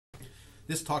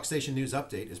This Talk Station News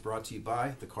Update is brought to you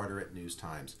by the Carteret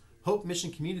News-Times. Hope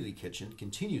Mission Community Kitchen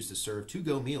continues to serve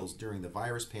to-go meals during the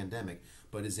virus pandemic,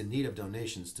 but is in need of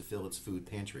donations to fill its food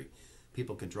pantry.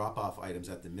 People can drop off items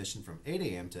at the Mission from 8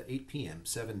 a.m. to 8 p.m.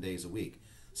 7 days a week.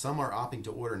 Some are opting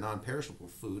to order non-perishable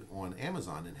food on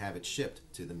Amazon and have it shipped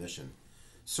to the Mission.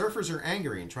 Surfers are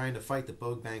angry and trying to fight the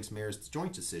Bogue Banks Mayor's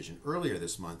joint decision earlier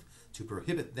this month to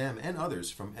prohibit them and others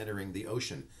from entering the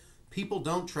ocean. People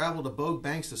don't travel to Bogue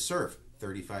Banks to surf,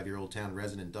 35-year-old town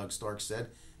resident Doug Stark said.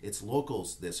 It's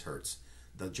locals this hurts.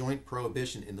 The joint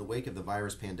prohibition in the wake of the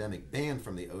virus pandemic banned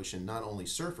from the ocean not only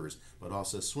surfers, but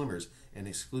also swimmers, and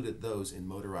excluded those in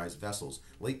motorized vessels.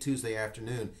 Late Tuesday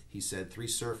afternoon, he said 3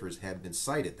 surfers had been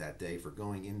cited that day for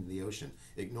going into the ocean,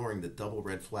 ignoring the double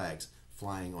red flags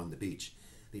flying on the beach.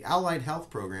 The allied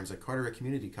health programs at Carteret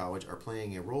Community College are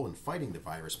playing a role in fighting the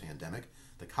virus pandemic.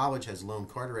 The college has loaned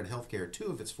Carteret Healthcare 2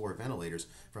 of its 4 ventilators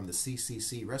from the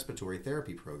CCC Respiratory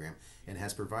Therapy Program and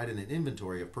has provided an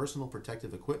inventory of personal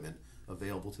protective equipment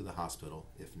available to the hospital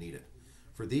if needed.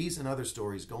 For these and other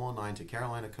stories, go online to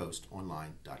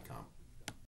CarolinaCoastOnline.com.